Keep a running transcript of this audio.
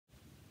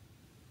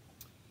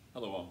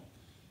Hello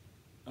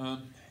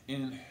all.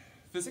 In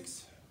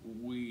physics,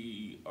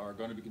 we are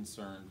going to be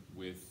concerned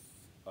with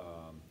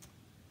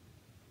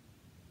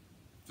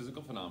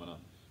physical phenomena,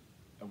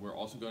 and we're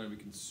also going to be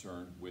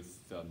concerned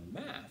with the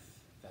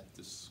math that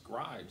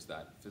describes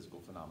that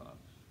physical phenomenon.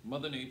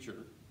 Mother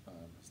Nature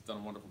has done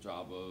a wonderful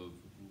job of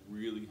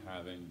really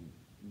having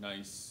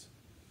nice,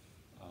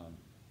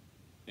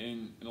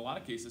 in a lot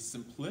of cases,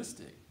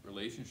 simplistic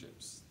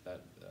relationships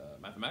that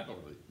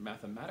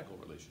mathematical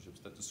relationships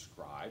that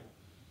describe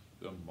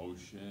the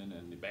motion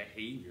and the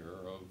behavior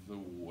of the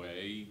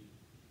way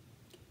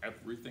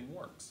everything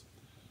works.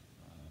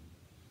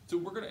 So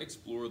we're going to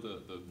explore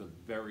the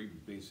very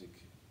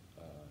basic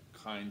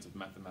kinds of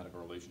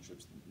mathematical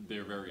relationships.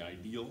 They're very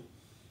ideal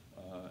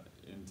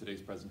in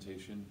today's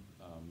presentation.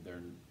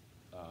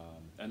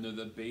 And they're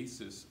the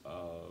basis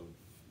of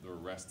the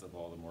rest of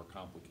all the more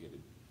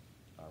complicated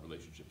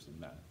relationships in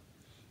math.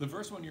 The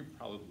first one you're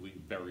probably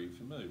very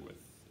familiar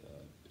with.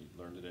 You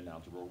learned it in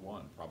Algebra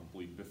 1,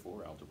 probably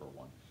before Algebra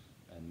 1,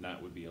 and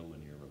that would be a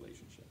linear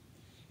relationship.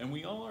 And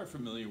we all are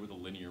familiar with a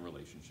linear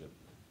relationship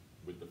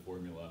with the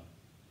formula.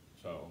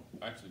 So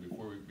actually,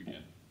 before we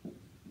begin,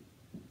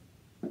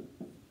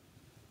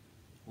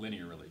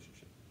 linear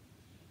relationship.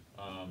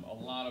 A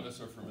lot of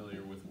us are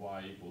familiar with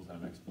y equals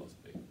mx plus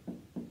b.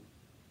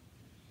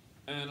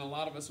 And a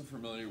lot of us are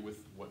familiar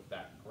with what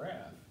that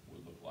graph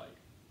would look like.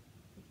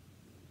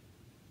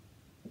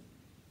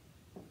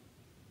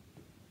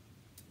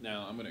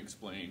 Now, I'm going to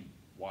explain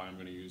why I'm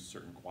going to use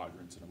certain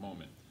quadrants in a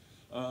moment.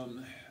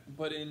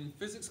 But in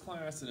physics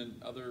class and in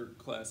other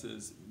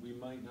classes, we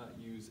might not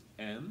use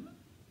m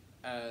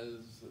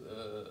as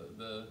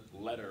the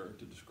letter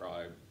to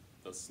describe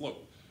the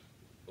slope.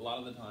 A lot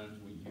of the times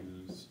we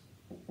use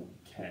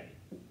k.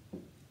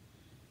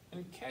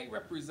 And k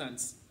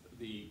represents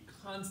the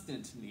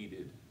constant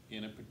needed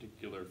in a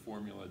particular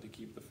formula to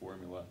keep the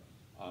formula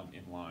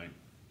in line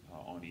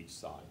on each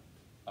side.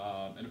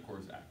 And of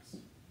course, x.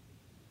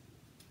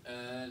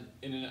 And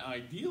in an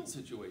ideal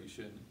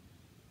situation,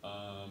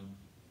 a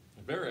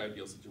very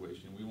ideal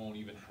situation, we won't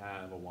even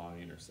have a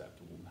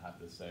y-intercept. We'll have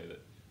to say that,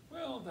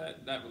 well,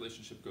 that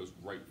relationship goes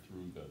right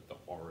through the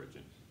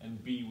origin,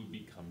 and b would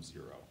become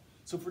 0.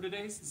 So for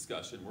today's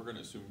discussion, we're going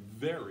to assume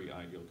very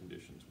ideal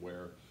conditions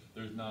where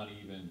there's not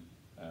even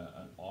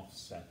an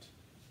offset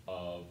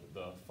of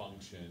the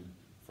function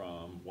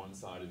from one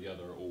side to the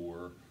other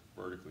or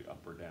vertically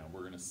up or down.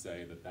 We're going to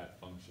say that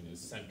that function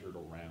is centered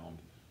around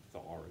the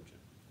origin.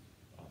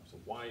 So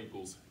y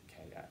equals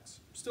kx.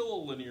 Still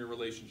a linear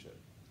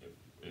relationship.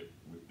 If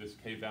this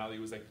k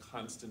value is a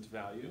constant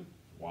value,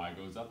 y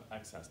goes up,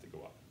 x has to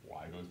go up.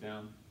 Y goes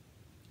down,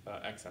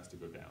 x has to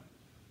go down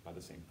by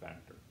the same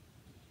factor.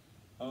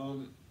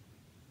 And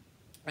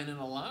in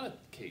a lot of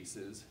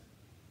cases,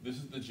 this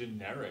is the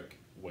generic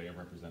way of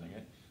representing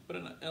it, but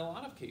in a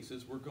lot of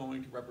cases, we're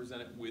going to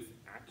represent it with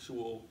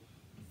actual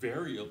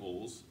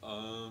variables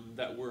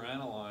that we're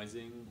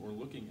analyzing or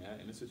looking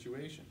at in a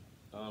situation.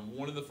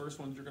 One of the first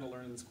ones you're going to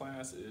learn in this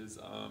class is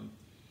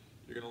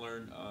you're going to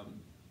learn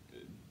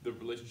the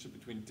relationship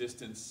between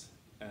distance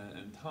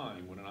and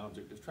time when an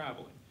object is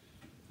traveling.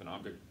 If an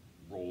object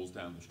rolls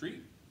down the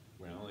street,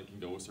 well, it can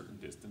go a certain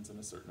distance in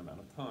a certain amount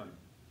of time.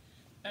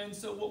 And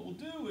so what we'll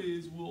do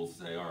is we'll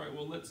say, all right,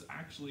 well, let's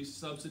actually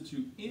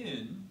substitute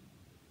in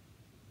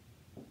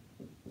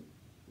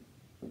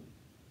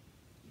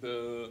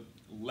the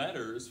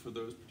letters for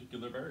those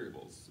particular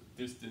variables.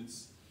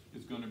 Distance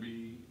is going to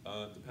be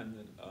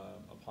dependent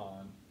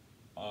upon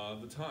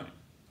the time.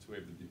 So we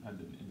have the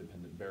dependent and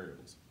independent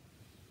variables.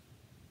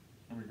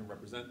 And we can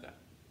represent that.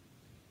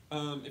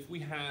 If we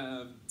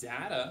have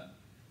data,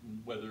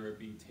 whether it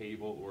be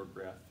table or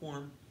graph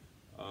form,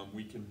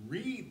 we can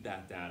read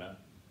that data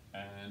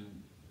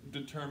and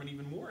determine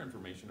even more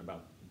information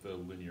about the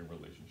linear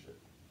relationship.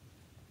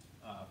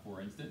 For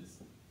instance,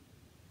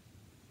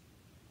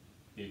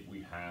 if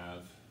we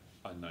have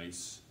a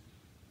nice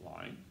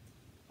line,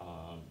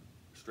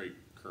 straight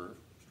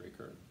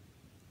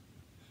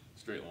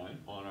line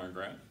on our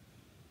graph.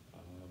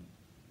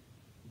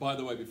 By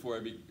the way, before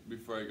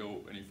I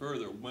go any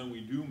further, when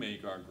we do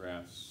make our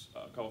graphs,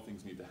 a couple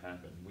things need to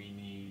happen. We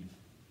need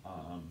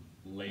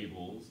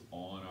labels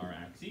on our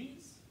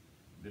axes.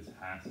 This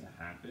has to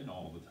happen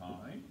all the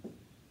time.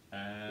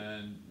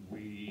 And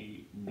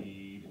we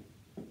need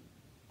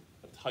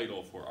a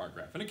title for our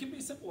graph. And it can be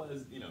as simple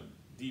as,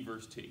 d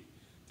versus t,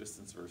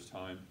 distance versus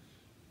time.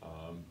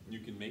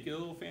 You can make it a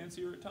little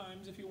fancier at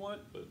times if you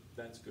want, but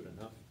that's good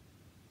enough.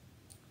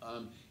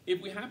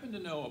 If we happen to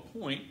know a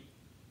point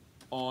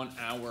on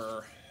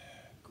our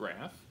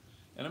graph,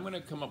 and I'm going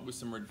to come up with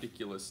some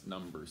ridiculous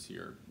numbers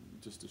here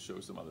just to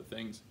show some other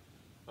things.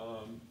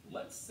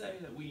 Let's say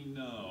that we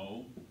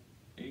know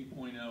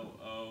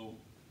 8.00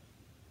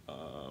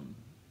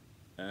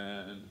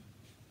 and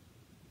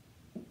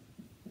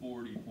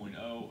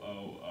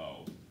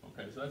 40.000.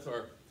 Okay, so that's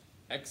our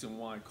x and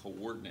y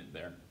coordinate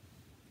there.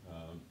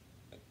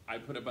 I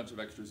put a bunch of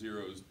extra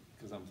zeros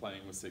because I'm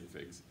playing with sig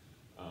figs.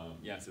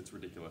 Yes, it's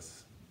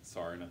ridiculous.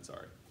 Sorry, not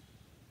sorry.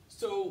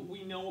 So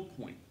we know a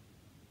point.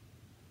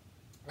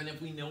 And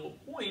if we know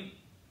a point,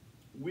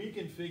 we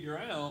can figure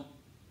out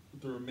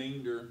the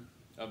remainder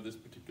of this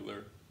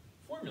particular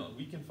formula.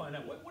 We can find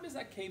out what is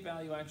that k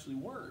value actually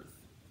worth.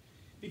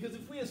 Because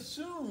if we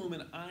assume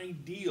an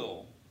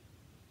ideal,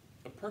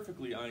 a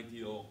perfectly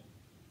ideal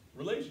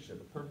relationship,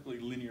 a perfectly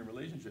linear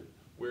relationship,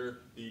 where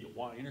the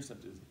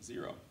y-intercept is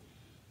 0,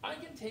 I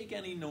can take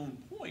any known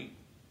point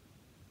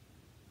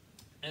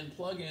and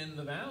plug in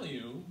the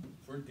value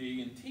for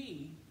d and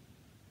t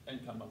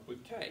and come up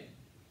with k.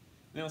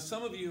 Now,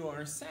 some of you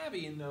are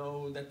savvy and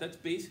know that that's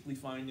basically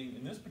finding,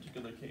 in this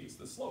particular case,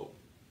 the slope,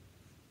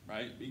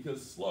 right?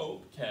 Because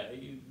slope,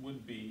 k,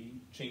 would be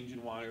change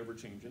in y over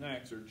change in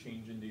x, or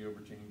change in d over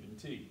change in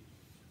t.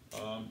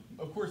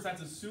 Of course,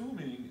 that's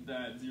assuming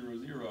that 0,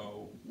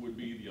 0 would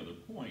be the other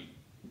point,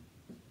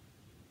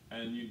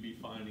 and you'd be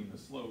finding the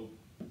slope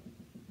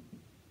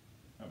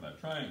of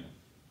that triangle.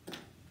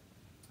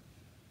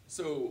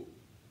 So,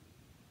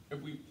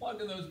 if we plug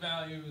in those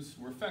values,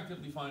 we're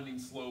effectively finding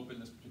slope in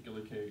this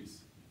particular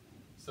case.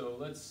 So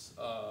let's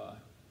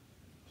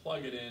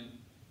plug it in.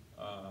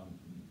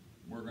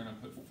 We're going to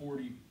put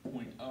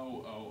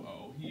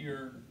 40.000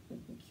 here,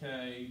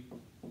 k,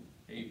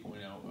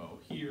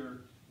 8.00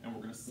 here, and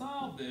we're going to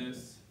solve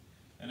this.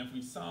 And if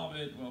we solve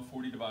it, well,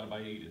 40 divided by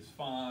 8 is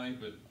 5,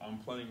 but I'm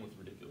playing with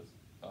ridiculous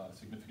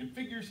significant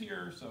figures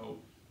here, so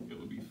it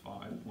would be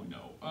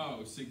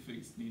 5.00. Sig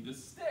figs need to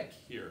stick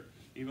here,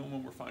 even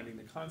when we're finding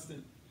the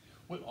constant.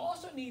 What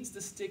also needs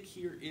to stick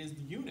here is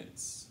the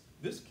units.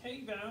 This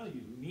k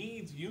value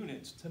needs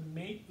units to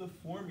make the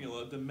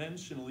formula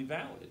dimensionally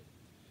valid.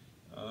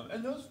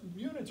 And those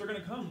units are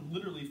going to come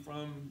literally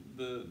from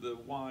the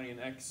y and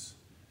x,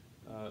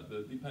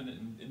 the dependent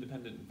and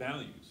independent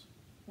values.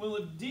 Well,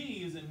 if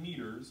d is in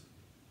meters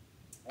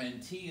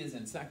and t is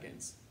in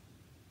seconds,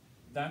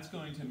 that's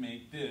going to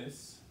make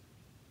this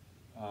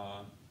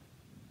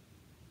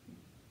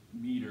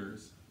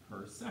meters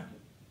per second.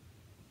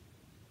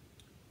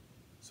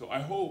 So I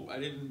hope I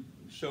didn't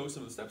show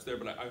some of the steps there,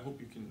 but I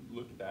hope you can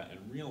look at that and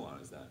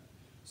realize that.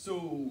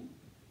 So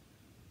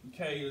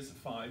k is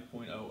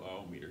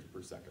 5.00 meters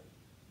per second.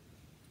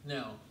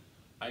 Now,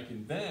 I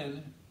can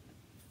then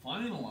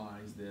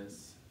finalize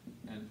this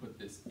and put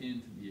this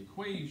into the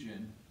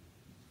equation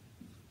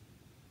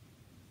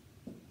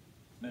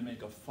and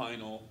make a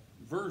final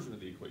version of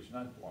the equation,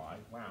 not y.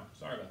 Wow,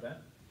 sorry about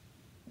that.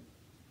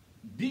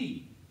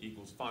 D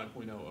equals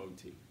 5.00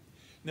 t.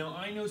 Now,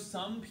 I know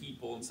some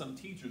people and some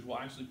teachers will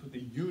actually put the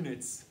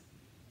units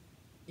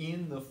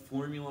in the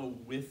formula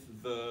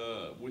with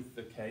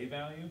the k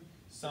value.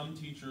 Some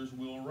teachers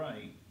will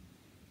write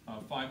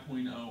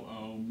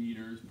 5.00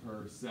 meters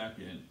per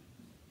second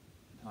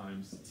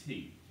times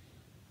t.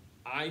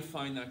 I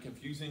find that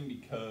confusing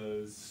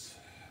because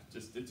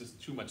it's just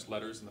too much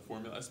letters in the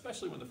formula,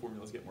 especially when the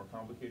formulas get more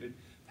complicated,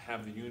 to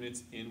have the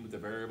units in with the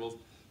variables.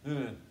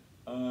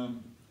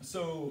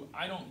 So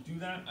I don't do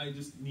that. I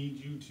just need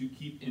you to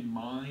keep in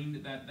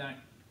mind that that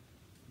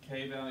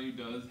k value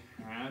does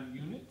have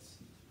units.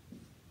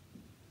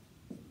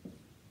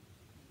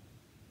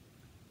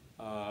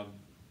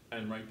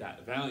 And write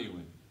that value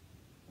in.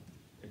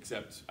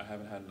 Except I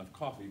haven't had enough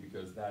coffee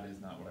because that is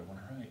not what I want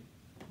to write.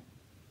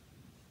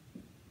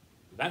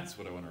 That's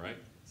what I want to write.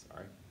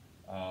 Sorry.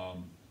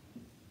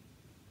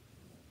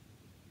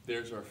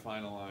 There's our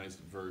finalized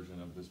version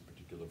of this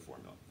particular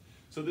formula.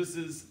 So this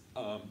is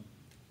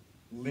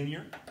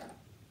linear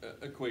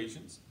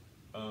equations,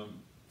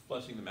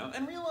 fleshing them out.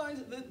 And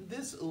realize that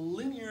this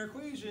linear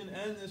equation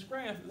and this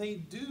graph, they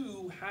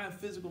do have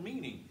physical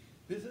meaning.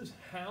 This is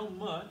how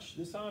much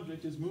this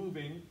object is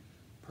moving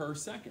per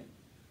second,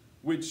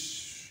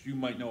 which you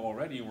might know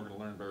already, and we're going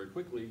to learn very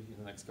quickly in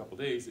the next couple of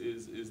days,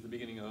 is the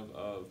beginning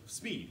of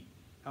speed.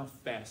 How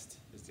fast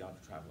is the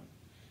object traveling?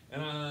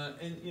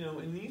 And you know,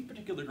 in these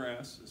particular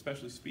graphs,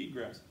 especially speed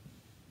graphs,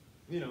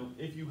 you know,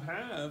 if you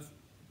have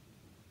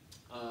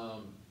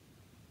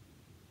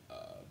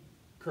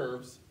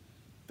curves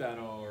that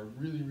are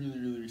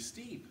really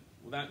steep,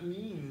 well, that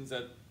means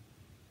that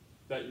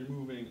you're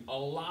moving a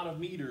lot of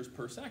meters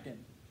per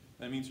second.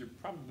 That means you're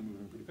probably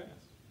moving pretty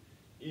fast.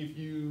 If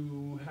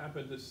you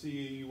happen to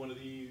see one of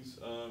these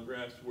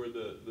graphs where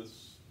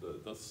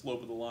the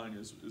slope of the line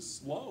is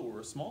slow or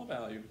a small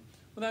value,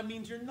 well, that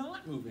means you're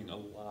not moving a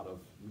lot of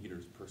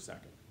meters per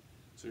second.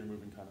 So you're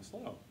moving kind of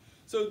slow.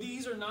 So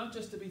these are not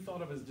just to be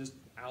thought of as just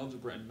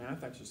algebra and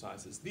math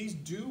exercises. These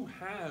do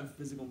have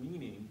physical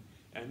meaning,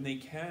 and they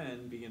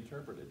can be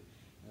interpreted.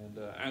 And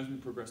as we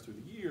progress through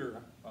the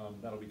year,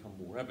 that'll become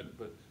more evident.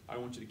 But I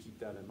want you to keep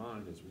that in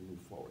mind as we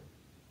move forward.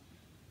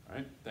 All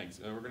right, thanks.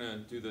 We're going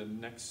to do the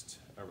next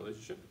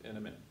relationship in a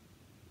minute.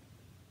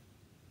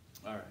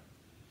 All right.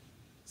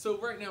 So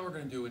right now we're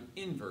going to do an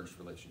inverse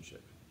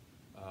relationship.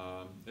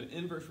 An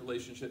inverse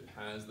relationship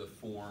has the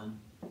form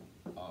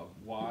of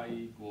y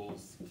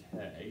equals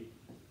k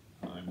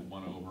times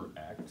 1 over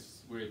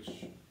x, which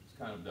is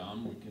kind of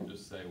dumb. We can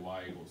just say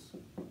y equals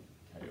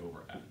k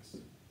over x.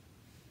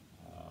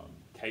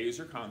 K is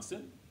your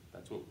constant.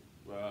 That's what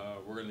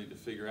we're going to need to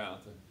figure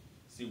out to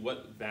see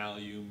what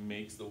value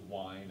makes the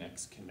y and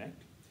x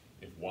connect.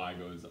 If y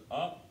goes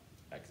up,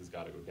 x has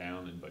got to go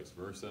down, and vice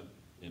versa,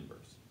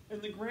 inverse.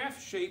 And the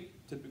graph shape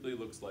typically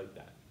looks like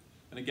that.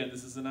 And again,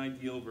 this is an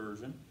ideal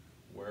version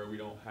where we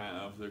don't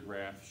have the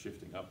graph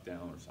shifting up,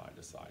 down, or side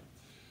to side.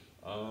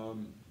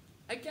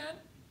 Again,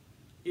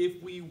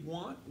 if we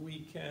want, we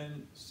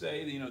can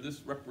say that,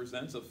 this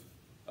represents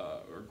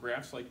or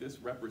graphs like this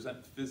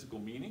represent physical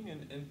meaning.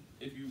 And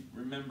if you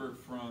remember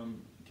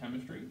from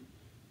chemistry,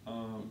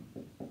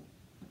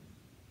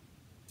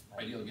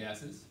 ideal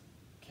gases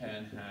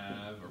can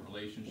have a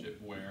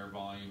relationship where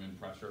volume and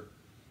pressure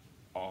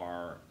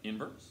are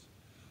inverse.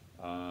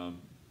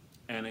 And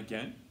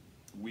again,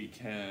 we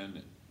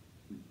can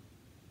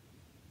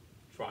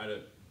try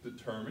to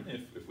determine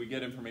if we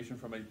get information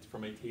from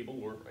a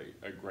table or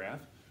a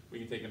graph, we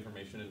can take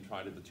information and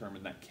try to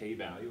determine that K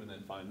value and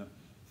then find the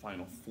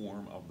final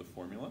form of the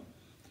formula.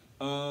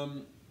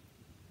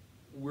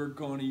 We're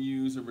going to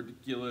use a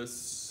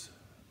ridiculous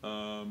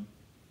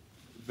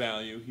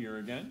value here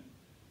again.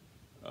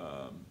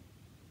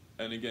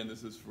 And again,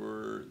 this is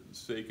for the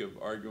sake of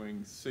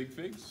arguing sig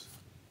figs.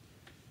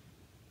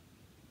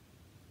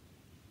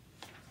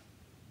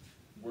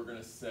 We're going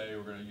to say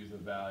we're going to use a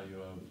value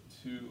of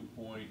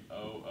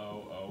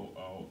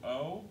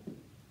 2.00000,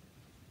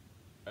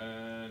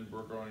 and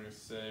we're going to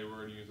say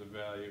we're going to use a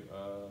value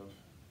of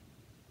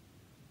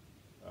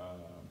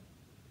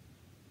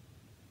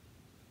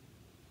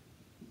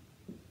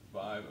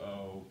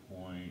 50.000.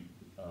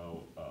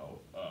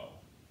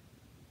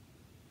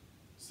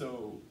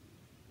 So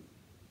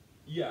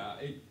yeah,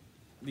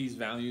 these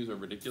values are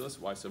ridiculous.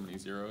 Why so many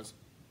zeros?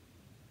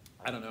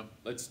 I don't know.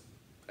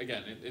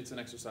 Again, it's an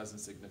exercise in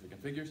significant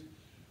figures,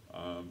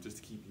 just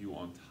to keep you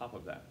on top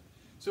of that.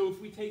 So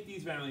if we take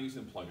these values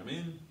and plug them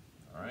in,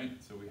 all right,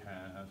 so we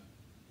have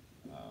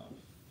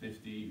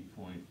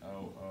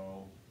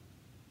 50.000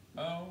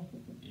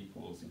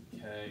 equals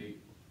K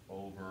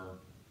over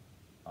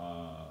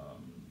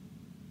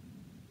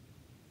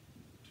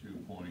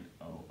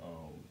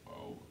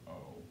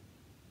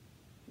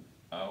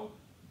 2.00000.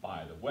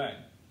 By the way,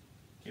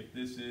 if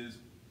this is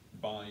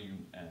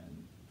volume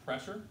and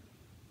pressure,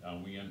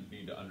 we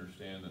need to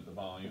understand that the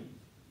volume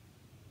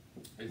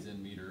is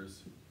in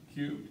meters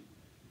cubed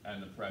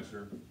and the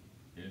pressure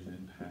is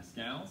in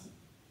pascals.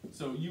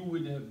 So you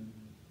would have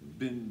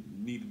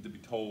needed to be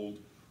told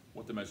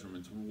what the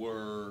measurements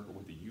were, or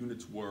what the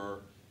units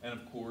were, and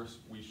of course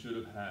we should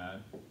have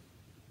had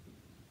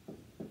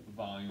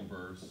volume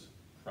versus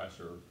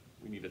pressure.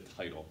 We need a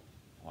title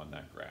on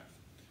that graph.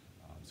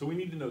 So we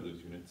need to know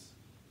those units,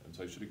 and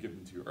so I should have given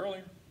them to you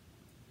earlier.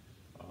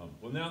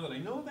 Well, now that I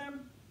know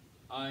them,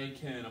 I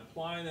can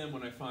apply them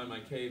when I find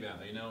my K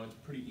value. Now it's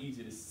pretty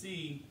easy to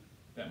see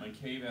that my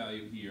K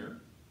value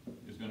here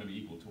is going to be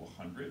equal to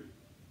 100.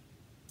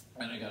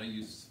 And I got to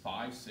use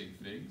 5 sig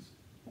figs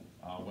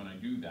when I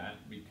do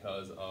that,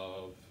 because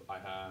I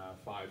have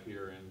 5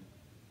 here and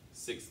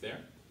 6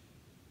 there.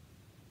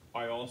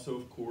 I also,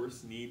 of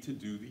course, need to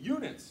do the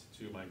units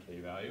to my K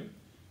value.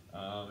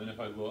 And if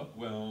I look,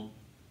 well,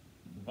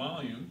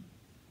 volume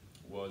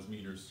was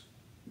meters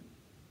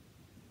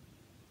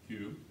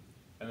cubed,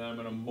 and then I'm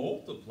going to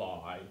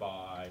multiply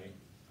by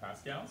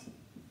pascals.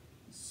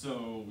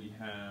 So we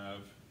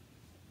have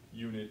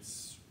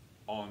units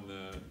on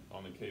the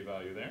K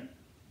value there.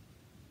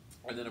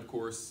 And then, of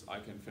course, I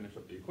can finish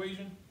up the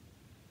equation.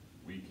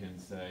 We can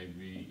say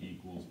V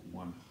equals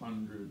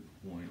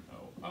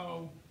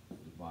 100.00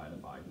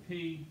 divided by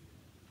P.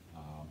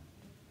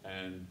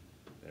 And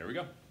there we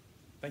go.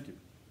 Thank you.